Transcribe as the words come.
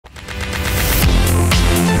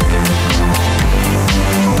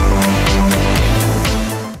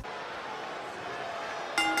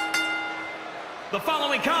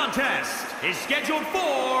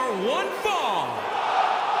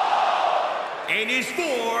and is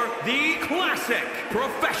for the Classic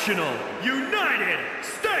Professional United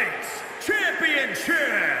States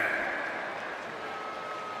Championship.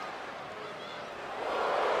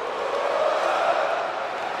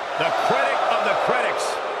 The critic of the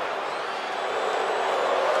critics.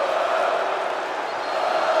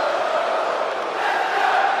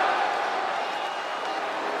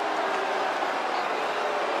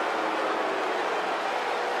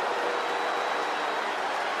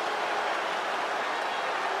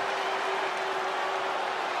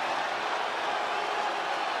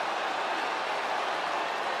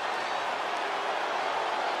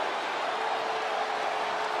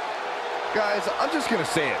 Guys, I'm just going to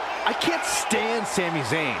say it. I can't stand Sami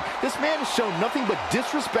Zayn. This man has shown nothing but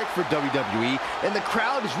disrespect for WWE, and the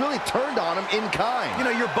crowd has really turned on him in kind. You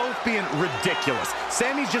know, you're both being ridiculous.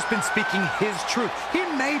 Sami's just been speaking his truth. He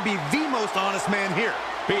may be the most honest man here.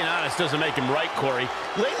 Being honest doesn't make him right, Corey.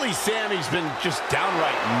 Lately, Sami's been just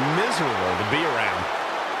downright miserable to be around.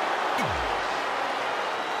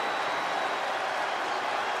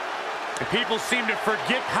 People seem to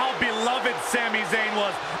forget how beloved Sami Zayn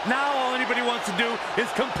was. Now all anybody wants to do is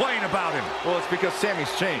complain about him. Well, it's because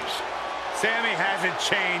Sami's changed. Sami hasn't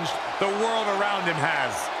changed. The world around him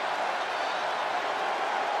has.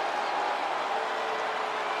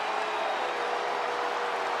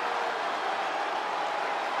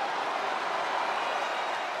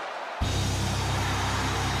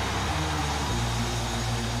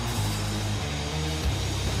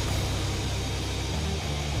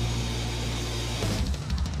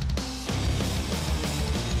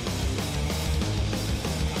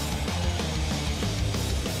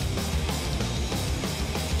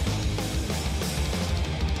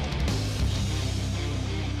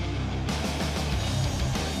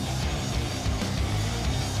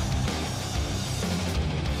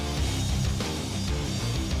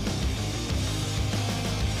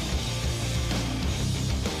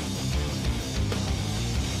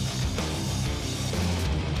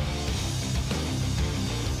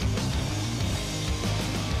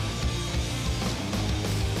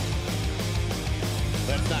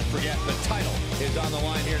 Let's not forget, the title is on the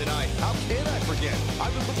line here tonight. How can I forget?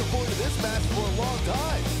 I've been looking forward to this match for a long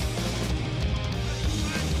time.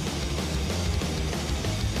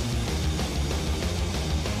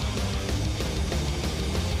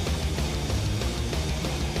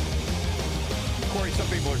 Corey, some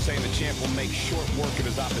people are saying the champ will make short work of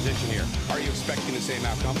his opposition here. Are you expecting the same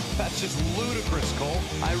outcome? That's just ludicrous, Cole.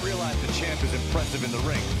 I realize the champ is impressive in the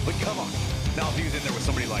ring, but come on. Now, if he was in there with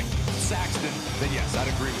somebody like Saxton, then yes, I'd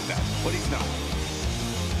agree with that. But he's not.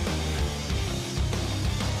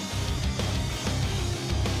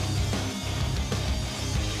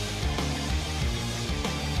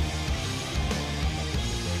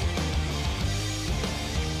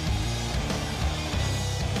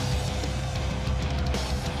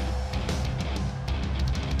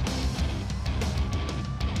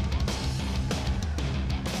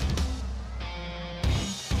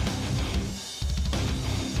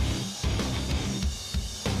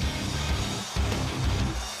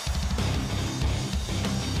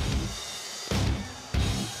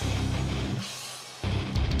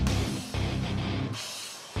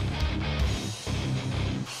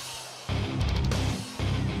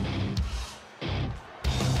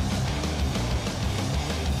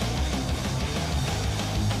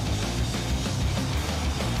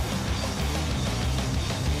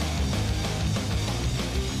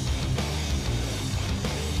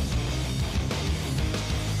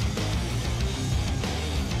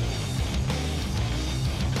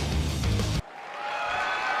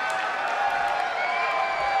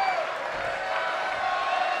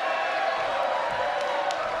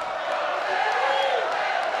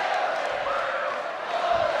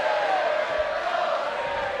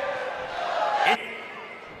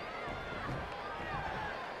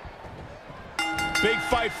 Big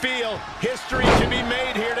fight feel. History can be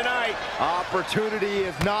made here tonight. Opportunity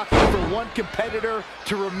is knocking for one competitor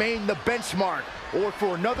to remain the benchmark, or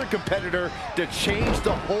for another competitor to change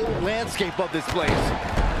the whole landscape of this place.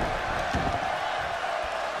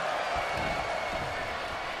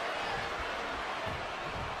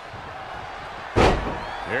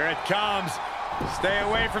 Here it comes. Stay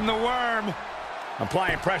away from the worm.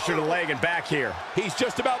 Applying pressure to the leg and back here. He's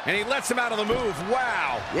just about, and he lets him out of the move.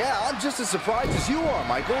 Wow. Yeah, I'm just as surprised as you are,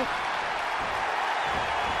 Michael.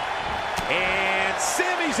 And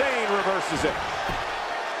Sami Zayn reverses it.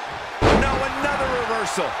 No, another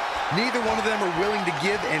reversal. Neither one of them are willing to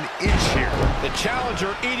give an inch here. The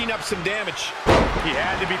challenger eating up some damage. He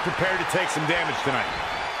had to be prepared to take some damage tonight.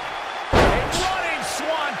 A running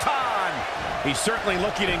swanton. He's certainly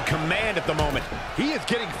looking in command at the moment. He is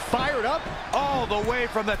getting fired up All the way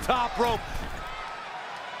from the top rope.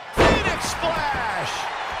 Phoenix splash!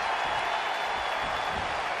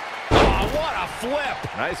 Oh, what a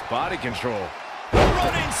flip! Nice body control.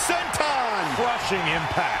 Running senton! Crushing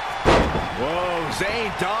impact. Whoa,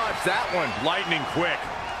 Zayn dodged that one. Lightning quick.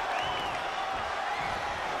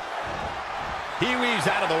 He weaves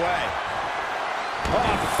out of the way.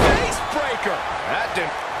 A face breaker! That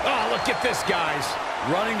didn't... Oh, look at this, guys.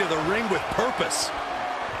 Running to the ring with purpose.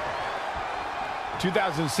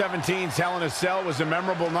 2017's Hell in a Cell was a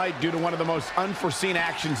memorable night due to one of the most unforeseen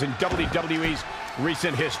actions in WWE's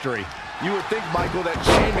recent history. You would think, Michael, that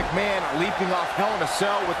Shane McMahon leaping off Hell in a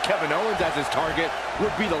Cell with Kevin Owens as his target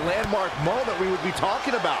would be the landmark moment we would be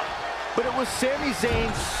talking about. But it was Sami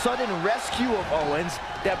Zayn's sudden rescue of Owens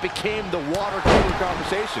that became the water cooler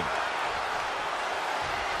conversation.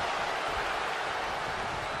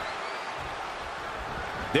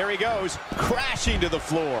 There he goes, crashing to the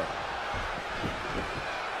floor.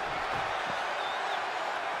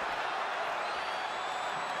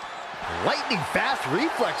 Lightning fast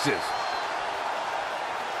reflexes.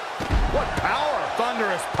 What power!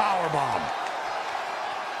 Thunderous powerbomb.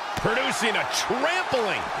 Producing a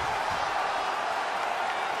trampling.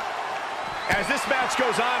 As this match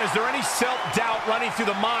goes on, is there any self-doubt running through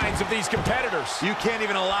the minds of these competitors? You can't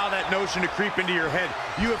even allow that notion to creep into your head.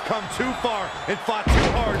 You have come too far and fought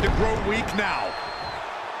too hard to grow weak now.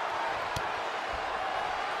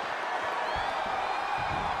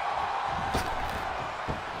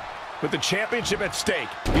 With the championship at stake,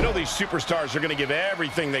 you know these superstars are going to give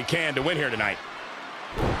everything they can to win here tonight.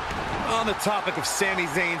 On the topic of Sami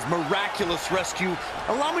Zayn's miraculous rescue,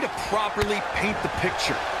 allow me to properly paint the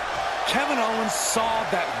picture. Kevin Owens saw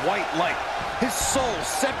that white light. His soul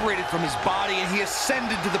separated from his body, and he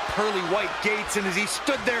ascended to the pearly white gates, and as he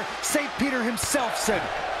stood there, St. Peter himself said,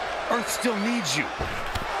 "Earth still needs you."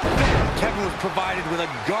 Then Kevin was provided with a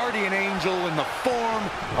guardian angel in the form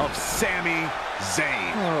of Sami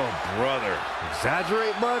Zayn. Oh, brother.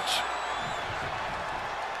 Exaggerate much?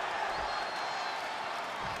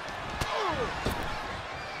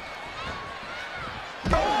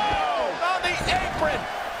 Oh, on the apron!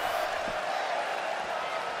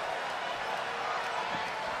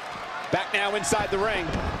 Back now inside the ring.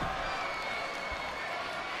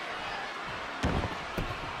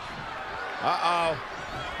 Uh-oh.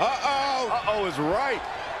 Uh-oh. Uh-oh is right.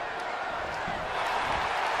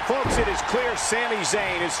 Folks, it is clear Sami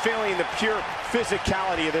Zayn is feeling the pure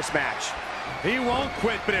physicality of this match. He won't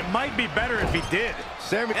quit, but it might be better if he did.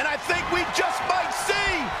 Sami, And I think we just might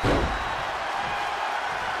see.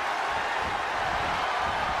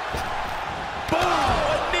 Boom!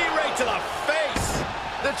 A knee right to the face.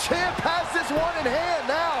 the champ has this one in hand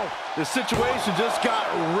now. The situation just got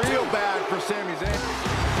real bad for Sami Zayn.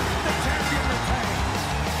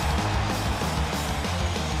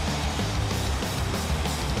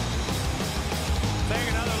 Take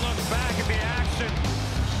another look back at the action.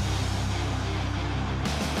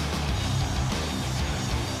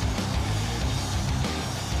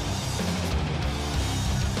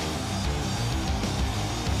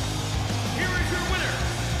 Here is your winner,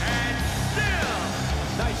 and still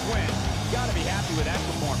Nice win. Gotta be happy with that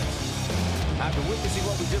performance. After witnessing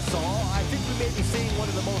what we just saw, I think we may be seeing one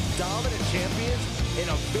of the most dominant champions in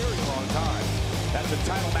a very long time. That's a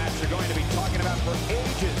title match you're going to be talking about for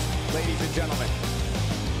ages, ladies and gentlemen.